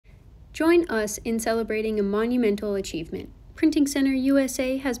Join us in celebrating a monumental achievement. Printing Center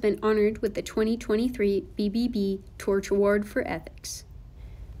USA has been honored with the 2023 BBB Torch Award for Ethics.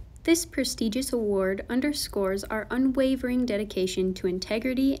 This prestigious award underscores our unwavering dedication to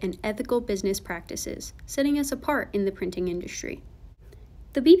integrity and ethical business practices, setting us apart in the printing industry.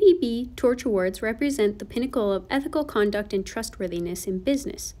 The BBB Torch Awards represent the pinnacle of ethical conduct and trustworthiness in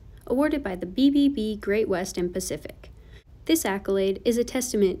business, awarded by the BBB Great West and Pacific. This accolade is a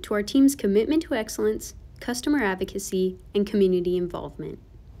testament to our team's commitment to excellence, customer advocacy, and community involvement.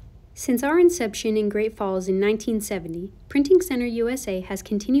 Since our inception in Great Falls in 1970, Printing Center USA has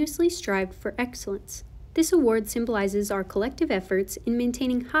continuously strived for excellence. This award symbolizes our collective efforts in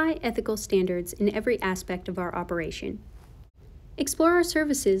maintaining high ethical standards in every aspect of our operation. Explore our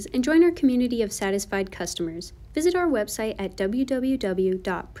services and join our community of satisfied customers. Visit our website at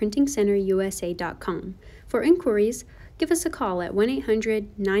www.printingcenterusa.com. For inquiries, give us a call at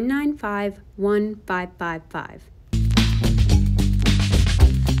 1-800-995-1555.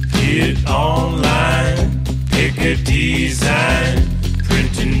 Get online, pick a design.